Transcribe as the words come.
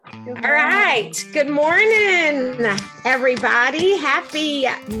Good All morning. right. Good morning, everybody. Happy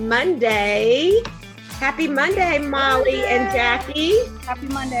Monday. Happy Monday, Molly and Jackie. Happy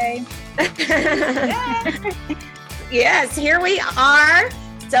Monday. Yes, here we are.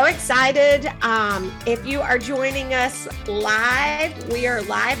 So excited. If you are joining us live, we are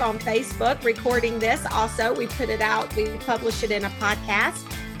live on Facebook recording this. Also, we put it out, we publish it in a podcast.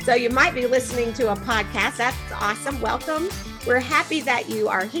 So you might be listening to a podcast. That's awesome. Welcome. We're happy that you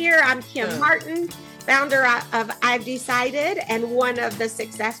are here. I'm Kim Martin, founder of I've Decided and one of the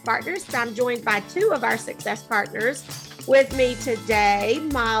success partners. I'm joined by two of our success partners with me today,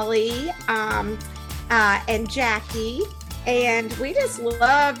 Molly and Jackie. And we just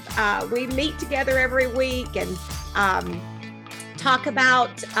love, we meet together every week and talk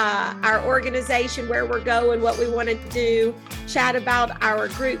about our organization, where we're going, what we want to do, chat about our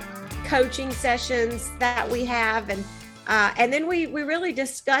group coaching sessions that we have. And then we really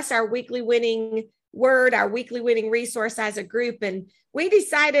discuss our weekly winning word, our weekly winning resource as a group. And we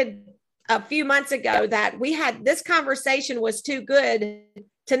decided a few months ago that this conversation was too good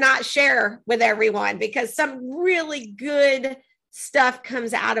to not share with everyone, because some really good stuff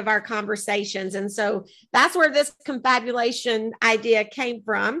comes out of our conversations. And so that's where this confabulation idea came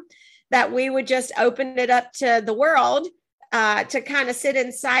from, that we would just open it up to the world to kind of sit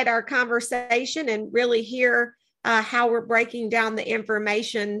inside our conversation and really hear how we're breaking down the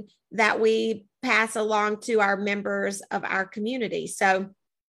information that we pass along to our members of our community. So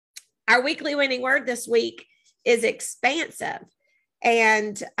our weekly winning word this week is expansive.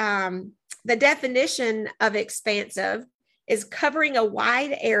 And the definition of expansive is covering a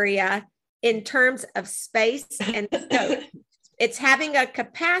wide area in terms of space and scope. It's having a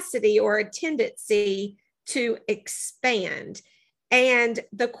capacity or a tendency to expand. And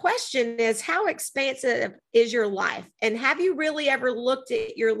the question is, how expansive is your life? And have you really ever looked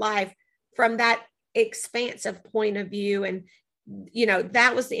at your life from that expansive point of view? And, you know,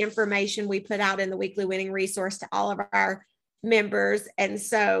 that was the information we put out in the weekly winning resource to all of our members. And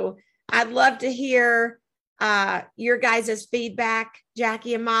so I'd love to hear your guys' feedback,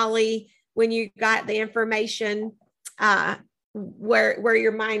 Jackie and Molly, when you got the information, where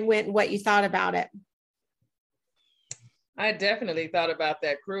your mind went and what you thought about it. I definitely thought about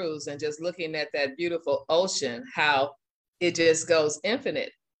that cruise and just looking at that beautiful ocean, how it just goes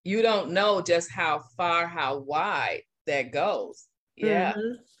infinite. You don't know just how far, how wide that goes. Yeah.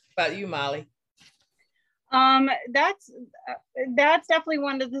 Mm-hmm. About you, Molly? That's definitely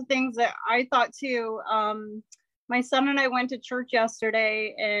one of the things that I thought too. My son and I went to church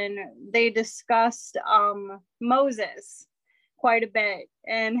yesterday and they discussed Moses quite a bit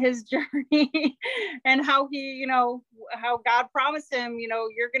and his journey and how he, how God promised him,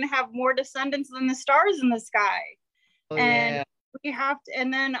 you're going to have more descendants than the stars in the sky. Oh, and yeah. we have to,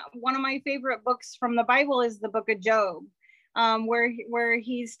 and then one of my favorite books from the Bible is the book of Job, where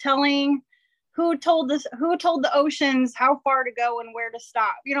he's telling who told the oceans how far to go and where to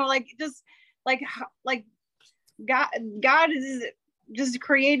stop, God is just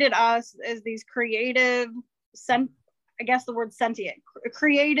created us as these creative, I guess the word sentient,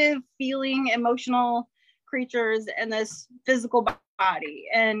 creative, feeling, emotional creatures in this physical body.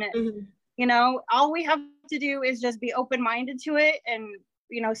 And, all we have to do is just be open-minded to it and,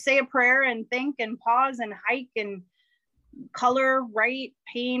 say a prayer and think and pause and hike and color, write,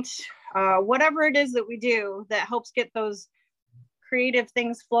 paint, whatever it is that we do that helps get those creative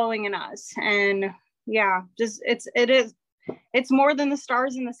things flowing in us. And yeah, just it's more than the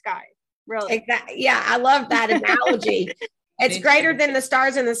stars in the sky. Really. Exactly. Yeah, I love that analogy. It's greater than the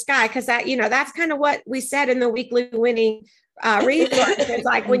stars in the sky, because that's kind of what we said in the weekly winning resource. It's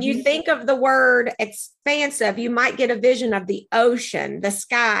like when you think of the word expansive, you might get a vision of the ocean, the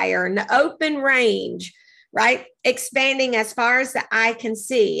sky, or an open range, right? Expanding as far as the eye can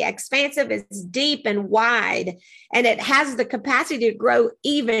see. Expansive is deep and wide, and it has the capacity to grow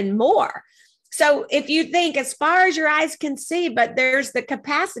even more. So if you think as far as your eyes can see, but there's the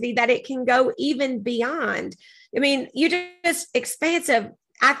capacity that it can go even beyond. I mean, you just expansive,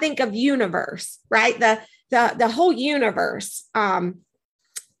 I think of universe, right? The whole universe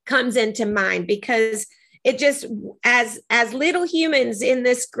comes into mind, because it just, as little humans in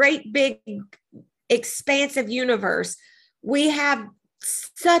this great big expansive universe, we have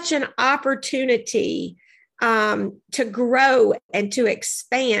such an opportunity to grow and to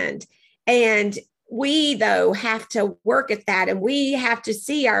expand. And we, though, have to work at that, and we have to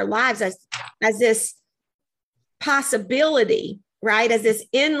see our lives as this possibility, right? As this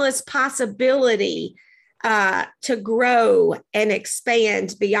endless possibility to grow and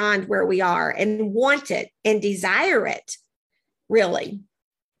expand beyond where we are, and want it and desire it, really.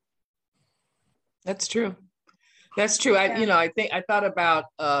 That's true. That's true. I thought about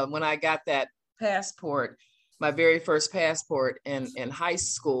when I got that passport, my very first passport in high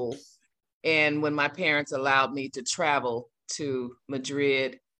school, and when my parents allowed me to travel to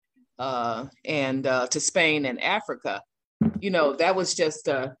Madrid and to Spain and Africa. That was just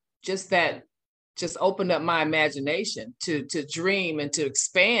opened up my imagination to dream and to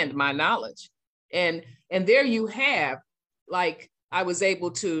expand my knowledge. And there you have, like, I was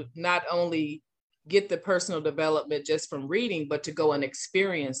able to not only get the personal development just from reading, but to go and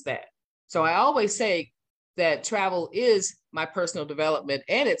experience that. So I always say that travel is my personal development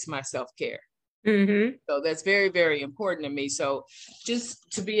and it's my self-care. Mm-hmm. So that's very, very important to me. So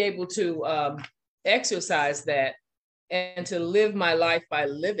just to be able to exercise that and to live my life by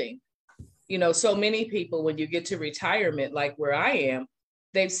living. So many people, when you get to retirement, like where I am,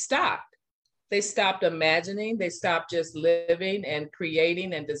 they've stopped. They stopped imagining, they stopped just living and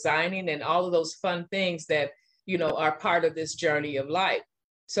creating and designing and all of those fun things that, are part of this journey of life.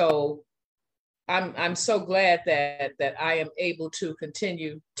 So I'm so glad that I am able to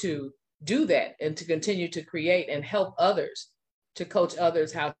continue to do that and to continue to create and help others, to coach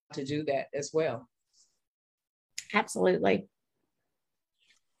others how to do that as well. Absolutely.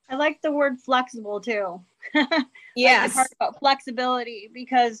 I like the word flexible too. Yes. Like about flexibility,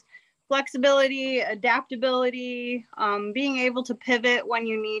 because flexibility, adaptability, being able to pivot when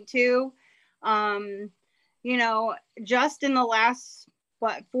you need to, just in the last,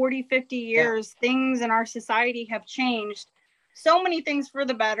 40, 50 years, things in our society have changed. So many things for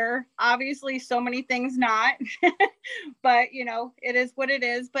the better, obviously, so many things not, but, it is what it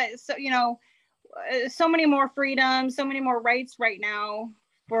is. But so, so many more freedoms, so many more rights right now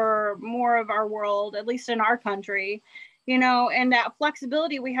for more of our world, at least in our country, and that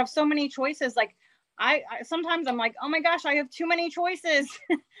flexibility. We have so many choices. Like I sometimes I'm like, oh my gosh, I have too many choices.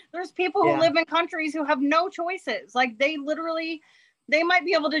 There's people who live in countries who have no choices. Like they might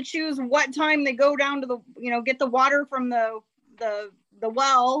be able to choose what time they go down to the, get the water from the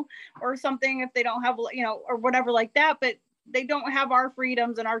well or something if they don't have, or whatever like that, but they don't have our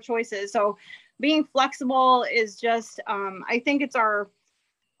freedoms and our choices. So being flexible is just, I think it's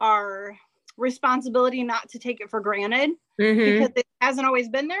our responsibility not to take it for granted, because it hasn't always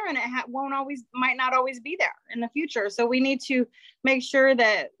been there, and it might not always be there in the future. So we need to make sure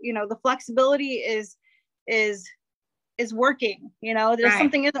that, the flexibility is working. There's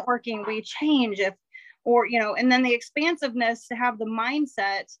something isn't working, we change and then the expansiveness to have the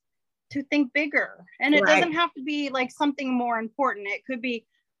mindset to think bigger. And it doesn't have to be like something more important. It could be,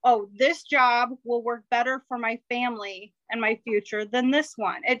 oh, this job will work better for my family and my future than this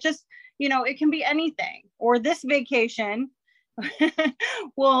one. It just, it can be anything. Or this vacation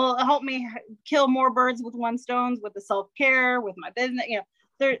will help me kill more birds with one stone, with the self-care, with my business.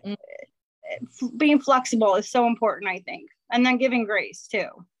 Being flexible is so important, I think. And then giving grace too.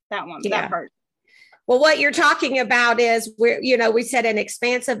 That part. Well, what you're talking about is we said an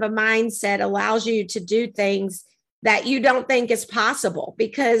expansive mindset allows you to do things that you don't think is possible,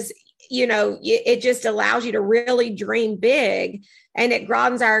 because, it just allows you to really dream big, and it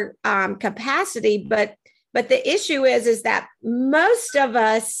broadens our capacity. But the issue is that most of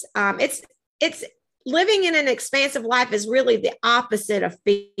us, it's living in an expansive life is really the opposite of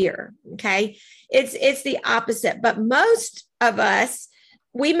fear. Okay. It's the opposite, but most of us,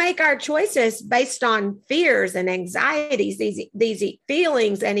 we make our choices based on fears and anxieties, these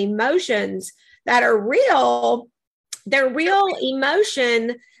feelings and emotions that are real. They're real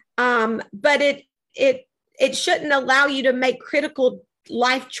emotion, but it shouldn't allow you to make critical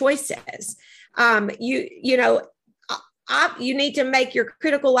life choices. You need to make your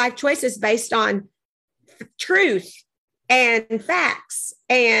critical life choices based on truth and facts,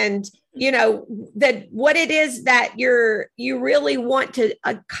 and that what it is that you really want to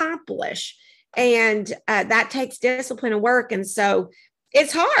accomplish, and that takes discipline and work. And so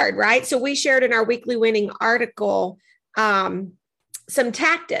it's hard, right? So we shared in our weekly winning article some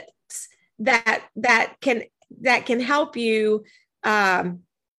tactics that can help you live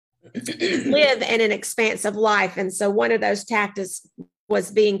in an expansive life. And so one of those tactics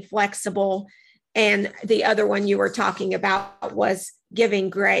was being flexible, and the other one you were talking about was giving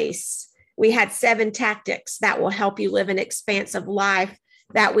grace. We had 7 tactics that will help you live an expansive life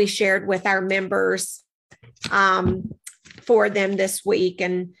that we shared with our members for them this week.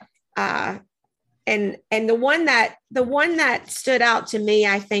 And the one that stood out to me,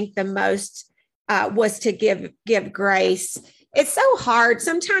 I think the most was to give grace. It's so hard.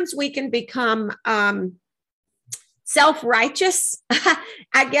 Sometimes we can become self-righteous,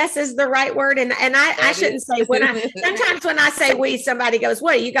 I guess is the right word. And I shouldn't say sometimes when I say we, somebody goes,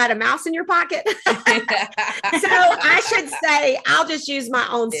 what, you got a mouse in your pocket? So I should say, I'll just use my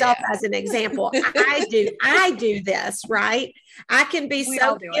own self as an example. I do this, right? I can be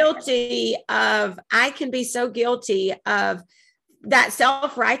so guilty of that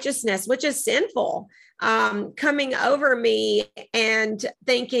self-righteousness, which is sinful, coming over me and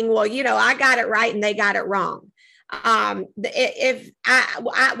thinking, well, I got it right and they got it wrong. If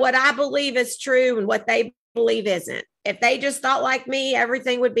what I believe is true and what they believe isn't, if they just thought like me,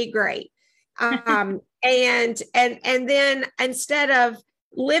 everything would be great. And then instead of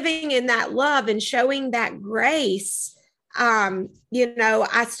living in that love and showing that grace, I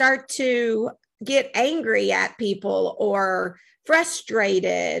start to get angry at people or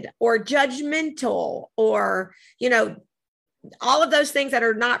frustrated or judgmental or, all of those things that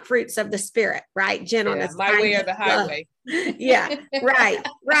are not fruits of the spirit, right? Gentleness, my way or the highway. Yeah, right.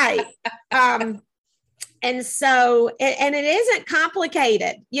 And so, and it isn't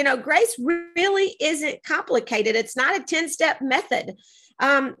complicated. Grace really isn't complicated. It's not a 10-step method.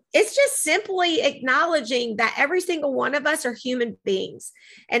 It's just simply acknowledging that every single one of us are human beings,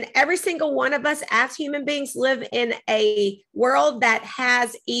 and every single one of us as human beings live in a world that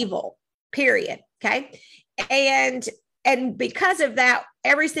has evil, period. Okay. And because of that,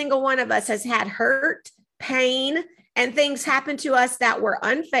 every single one of us has had hurt, pain, and things happen to us that were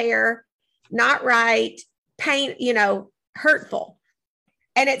unfair, not right, pain, hurtful.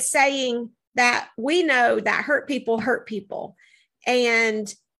 And it's saying that we know that hurt people.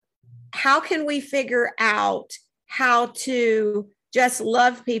 And how can we figure out how to just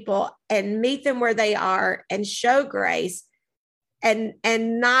love people and meet them where they are and show grace and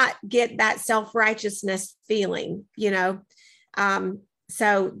not get that self-righteousness feeling, so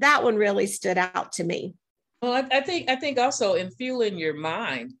that one really stood out to me. Well, I think also in fueling your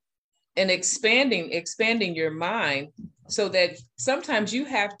mind and expanding your mind, so that sometimes you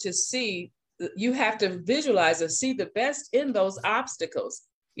have to visualize and see the best in those obstacles.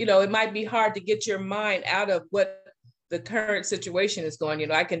 It might be hard to get your mind out of what the current situation is going.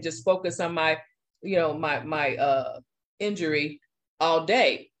 I can just focus on my injury all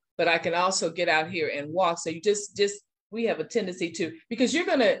day, but I can also get out here and walk. So we have a tendency to, because you're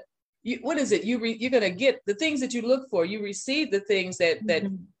gonna get the things that you look for. You receive the things that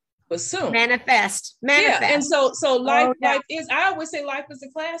assume manifest. Yeah, and so life is. I always say life is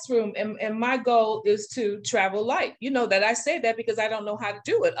a classroom, and my goal is to travel light. That I say that because I don't know how to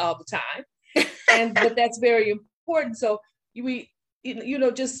do it all the time, but that's very important. So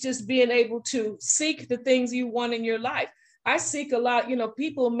just being able to seek the things you want in your life. I seek a lot.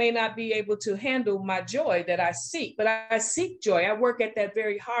 People may not be able to handle my joy that I seek, but I seek joy. I work at that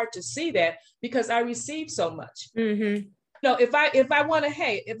very hard to see that, because I receive so much. Mm-hmm. If I want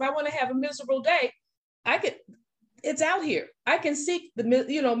to have a miserable day, it's out here. I can seek the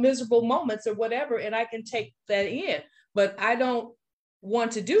miserable moments or whatever, and I can take that in. But I don't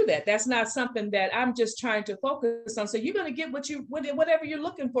want to do that. That's not something that I'm just trying to focus on. So you're going to get whatever you're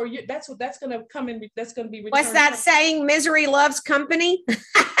looking for. That's going to come in. That's going to be returned. What's that saying? Misery loves company.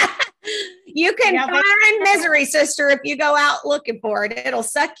 You can find misery, sister, if you go out looking for it. It'll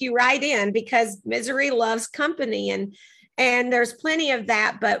suck you right in, because misery loves company, and there's plenty of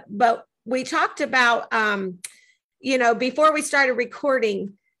that. But we talked about, before we started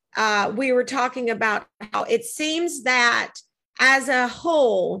recording, we were talking about how it seems that as a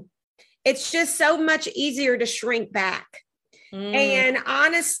whole, it's just so much easier to shrink back. And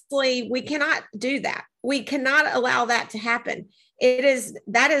honestly, we cannot do that. We cannot allow that to happen.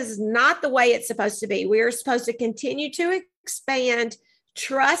 That is not the way it's supposed to be. We are supposed to continue to expand,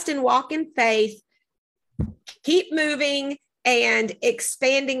 trust and walk in faith, keep moving and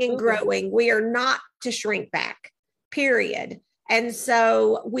expanding and growing. We are not to shrink back, period. And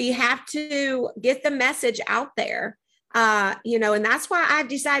so we have to get the message out there. And that's why I've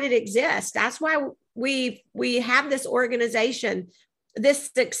decided to exist. That's why we have this organization, this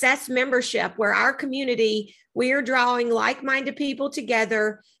success membership, where our community, we are drawing like-minded people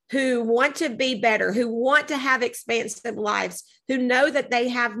together who want to be better, who want to have expansive lives, who know that they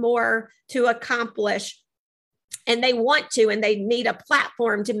have more to accomplish, and they want to, and they need a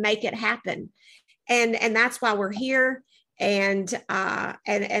platform to make it happen. And that's why we're here. And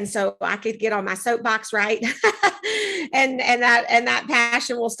so I could get on my soapbox, right? and that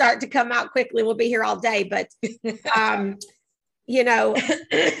passion will start to come out quickly. We'll be here all day, but it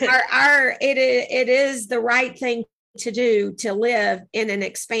is the right thing to do, to live in an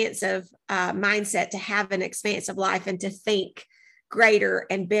expansive mindset, to have an expansive life, and to think greater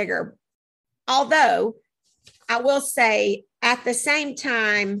and bigger. Although I will say at the same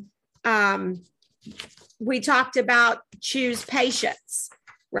time, we talked about choose patience,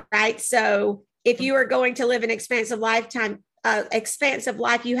 right? So if you are going to live an expansive life,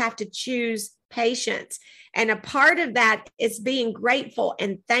 you have to choose patience. And a part of that is being grateful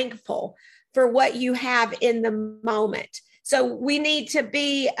and thankful for what you have in the moment. So we need to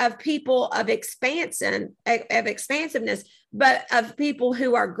be of people of expansiveness, but of people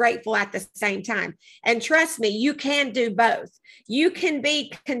who are grateful at the same time. And trust me, you can do both. You can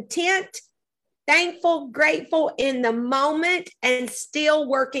be content, thankful, grateful in the moment, and still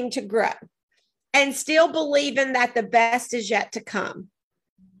working to grow and still believing that the best is yet to come.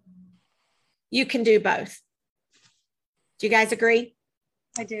 You can do both. Do you guys agree?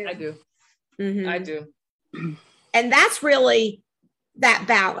 I do. I do. Mm-hmm. I do. And that's really that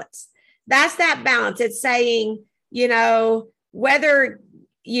balance. That's that balance. It's saying, you know, whether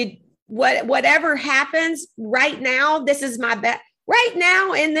whatever happens right now, this is my best. Right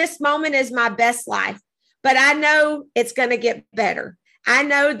now in this moment is my best life, but I know it's going to get better. I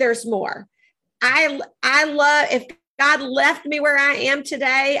know there's more. I love, if God left me where I am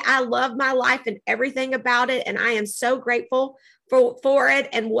today, I love my life and everything about it. And I am so grateful for it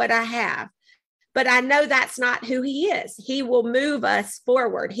and what I have. But I know that's not who he is. He will move us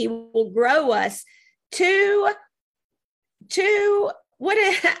forward. He will grow us to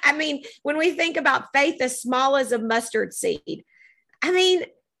when we think about faith as small as a mustard seed, I mean,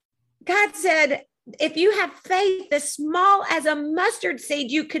 God said, if you have faith as small as a mustard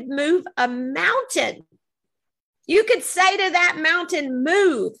seed, you could move a mountain. You could say to that mountain,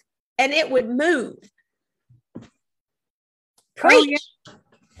 move, and it would move. Preach. Oh,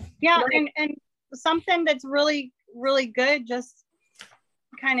 yeah. And something that's really, really good, just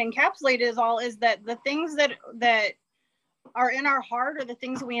kind of encapsulated is that the things that are in our heart or the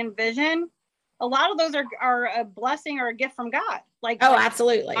things that we envision, a lot of those are a blessing or a gift from God.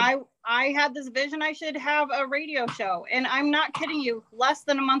 Absolutely. I had this vision I should have a radio show, and I'm not kidding you. Less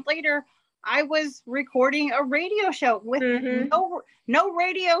than a month later, I was recording a radio show with no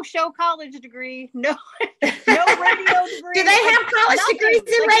radio show college degree, no radio degree. Do they have college degrees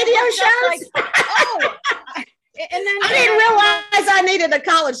in radio shows? And then I didn't realize I needed a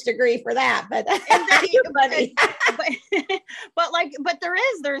college degree for that, but there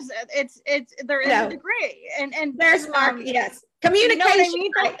is a degree, and there's Mark. Yes, communication. You know what I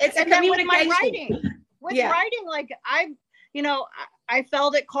mean? Right? It's a communication. With writing, like I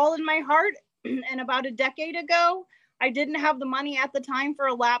felt it call in my heart, and about a decade ago, I didn't have the money at the time for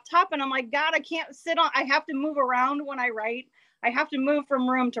a laptop, and I'm like, God, I can't sit on. I have to move around when I write. I have to move from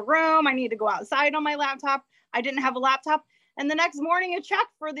room to room. I need to go outside on my laptop. I didn't have a laptop. And the next morning, a check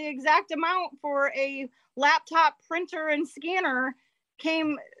for the exact amount for a laptop printer and scanner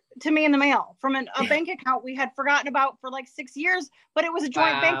came to me in the mail from a bank account we had forgotten about for like 6 years, but it was a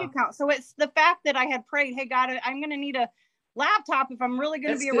joint bank account. So it's the fact that I had prayed, hey, God, I'm going to need a laptop if I'm really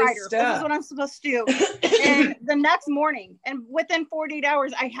going to be a writer. This is what I'm supposed to do. And the next morning, and within 48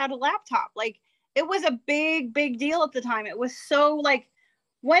 hours, I had a laptop. Like, it was a big, big deal at the time. It was so like,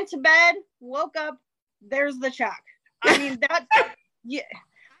 went to bed, woke up, there's the check. I mean,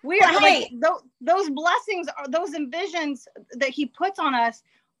 we are like those blessings, are those envisions that he puts on us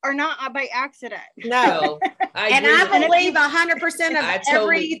are not by accident. No. I believe 100% of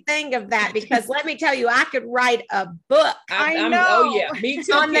everything of that, because let me tell you, I could write a book. I know. Oh yeah, me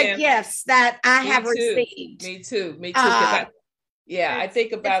too. On the gifts that I have received. Me too. I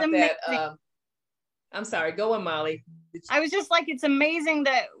think about that. I'm sorry. Go on, Molly. I was just like, it's amazing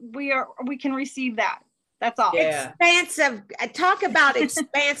that we can receive that. That's all. Yeah. Expansive. Talk about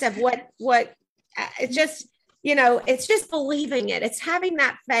expansive. What it's just, it's just believing it. It's having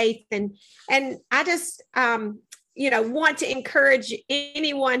that faith. And I just, want to encourage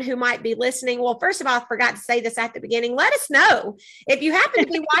anyone who might be listening. Well, first of all, I forgot to say this at the beginning. Let us know if you happen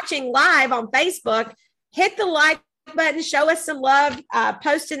to be watching live on Facebook, hit the like button, show us some love,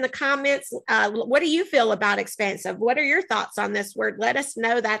 post in the comments. What do you feel about expansive? What are your thoughts on this word? Let us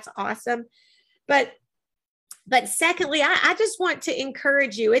know. That's awesome. But secondly, I just want to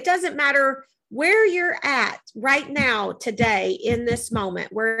encourage you. It doesn't matter where you're at right now, today, in this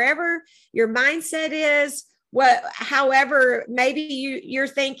moment, wherever your mindset is, however, maybe you're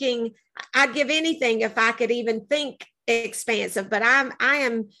thinking, I'd give anything if I could even think expansive, but I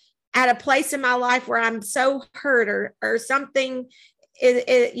am at a place in my life where I'm so hurt or something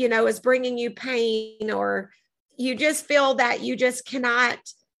is bringing you pain, or you just feel that you just cannot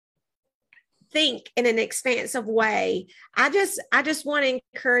think in an expansive way. I just want to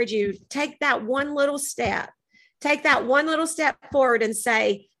encourage you, take that one little step forward and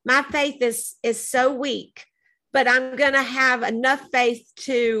say, my faith is so weak, but I'm going to have enough faith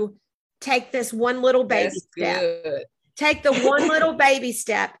to take this one little baby step. Good. Take the one little baby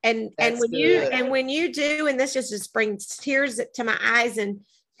step. And when you do, and this just brings tears to my eyes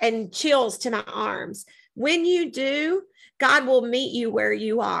and chills to my arms. When you do, God will meet you where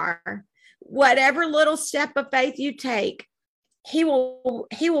you are. Whatever little step of faith you take, he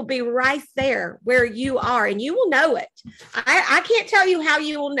will be right there where you are, and you will know it. I can't tell you how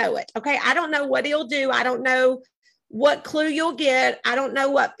you will know it. Okay. I don't know what he'll do. I don't know what clue you'll get. I don't know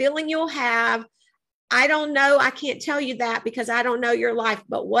what feeling you'll have. I don't know. I can't tell you that because I don't know your life.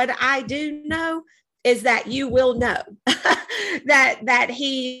 But what I do know is that you will know that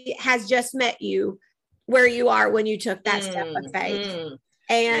he has just met you where you are when you took that step of faith.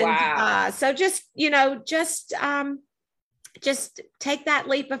 And wow. So just take that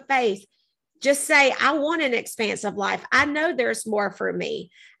leap of faith. Just say, I want an expansive life. I know there's more for me.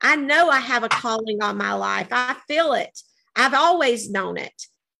 I know I have a calling on my life. I feel it. I've always known it.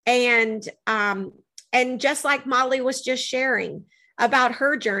 And just like Molly was just sharing about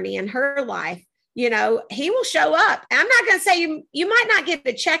her journey and her life, he will show up. I'm not going to say you might not get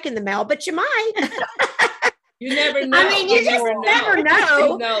a check in the mail, but you might. You never know. I mean, you just never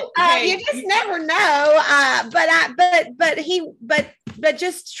know. You just never know. But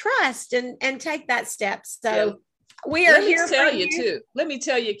just trust and take that step. So we are here for you too. Let me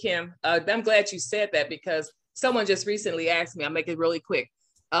tell you, Kim, I'm glad you said that because someone just recently asked me, I'll make it really quick.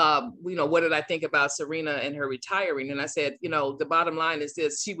 What did I think about Serena and her retiring? And I said, the bottom line is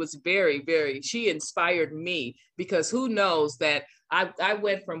this, she was she inspired me because who knows that I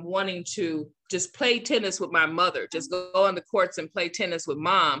went from wanting to just play tennis with my mother, just go on the courts and play tennis with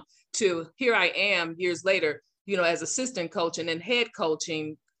mom to here I am years later, as assistant coach and then head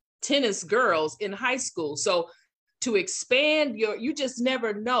coaching tennis girls in high school. So to expand you just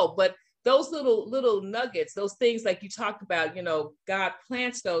never know, but those little nuggets, those things like you talked about, God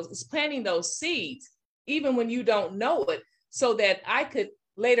is planting those seeds, even when you don't know it, so that I could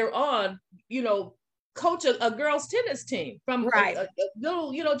later on, coach a girls tennis team from a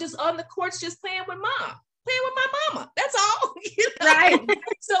little, just on the courts, just playing with my mama. That's all. Right.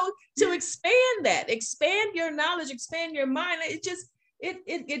 So to expand your knowledge, expand your mind, it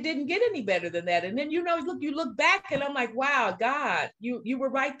didn't get any better than that. And then, you look back and I'm like, wow, God, you were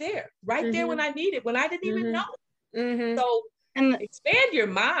right there there when I didn't even know. Mm-hmm. So expand your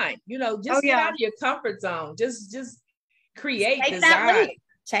mind, just get out of your comfort zone. Just create, design.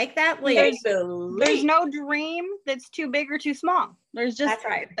 Take that leap. There's no dream that's too big or too small. There's just that's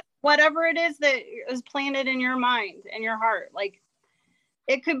right. Whatever it is that is planted in your mind and your heart. Like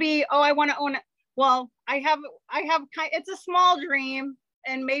it could be, I want to own it. Well, I have it's a small dream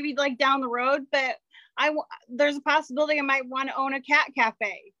and maybe like down the road, but there's a possibility I might want to own a cat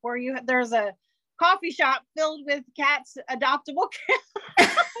cafe where there's a coffee shop filled with cats, adoptable cats.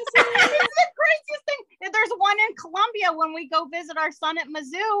 It's the craziest thing. There's one in Columbia when we go visit our son at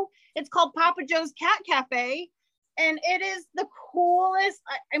Mizzou. It's called Papa Joe's Cat Cafe. And it is the coolest.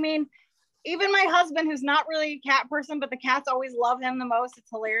 I mean, even my husband, who's not really a cat person, but the cats always love him the most. It's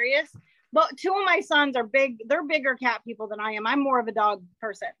hilarious. But two of my sons are big. They're bigger cat people than I am. I'm more of a dog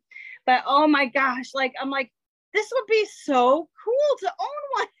person. But oh my gosh, I'm like, this would be so cool to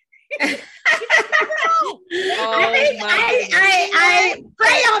own one. I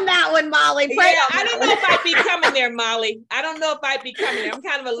pray on that one, Molly. I don't know if I'd be coming there, Molly. I don't know if I'd be coming there. I'm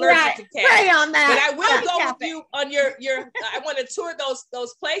kind of allergic to cats. Pray on that. But I will go with you on your. I want to tour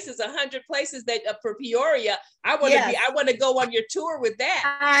those places, 100 places that for Peoria. I want to go on your tour with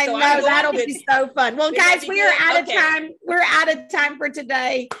that. I know that'll be so fun. Well, guys, we are out of time. We're out of time for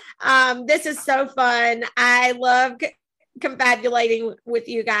today. This is so fun. I love confabulating with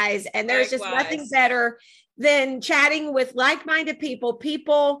you guys, and there's just nothing better than chatting with like-minded people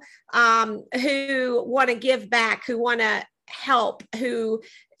who want to give back, who want to help, who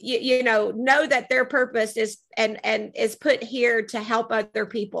know that their purpose is and is put here to help other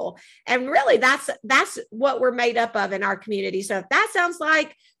people. And really that's what we're made up of in our community. So if that sounds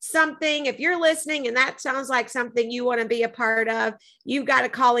like something, if you're listening and that sounds like something you want to be a part of, you've got a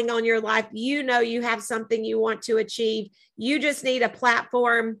calling on your life, you have something you want to achieve, you just need a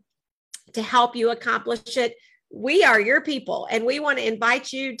platform to help you accomplish it. We are your people, and we want to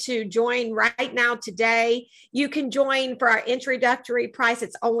invite you to join right now today. You can join for our introductory price.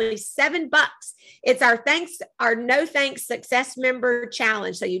 It's only $7. It's our no thanks success member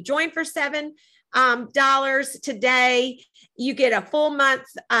challenge. So you join for $7 today. You get a full month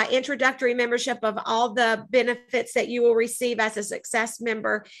introductory membership of all the benefits that you will receive as a success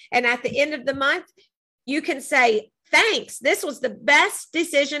member. And at the end of the month, you can say, thanks. This was the best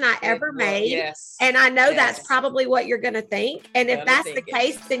decision I ever made. Yes. And I know Yes. that's probably what you're going to think. And if Gonna that's the think it.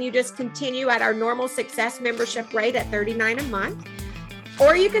 case, then you just continue at our normal Success membership rate at $39 a month.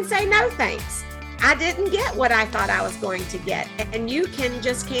 Or you can say, no, thanks. I didn't get what I thought I was going to get. And you can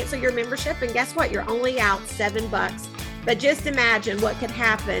just cancel your membership. And guess what? You're only out $7. But just imagine what could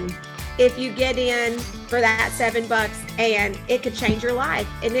happen if you get in for that $7, and it could change your life,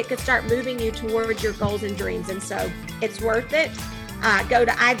 and it could start moving you towards your goals and dreams. And so it's worth it. Go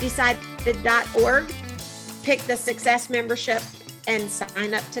to ivedecided.org, pick the Success membership, and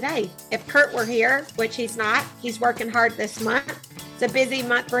sign up today. If Kurt were here, which he's not, he's working hard this month. It's a busy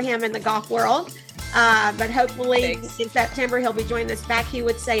month for him in the golf world. But hopefully in September, he'll be joining us back. He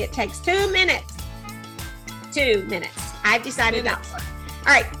would say it takes 2 minutes. 2 minutes. I've decided that. All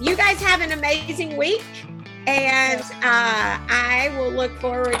right. You guys have an amazing week. And I will look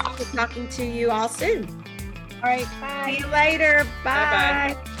forward to talking to you all soon. All right. Bye. See you later.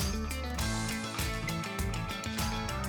 Bye. Bye-bye.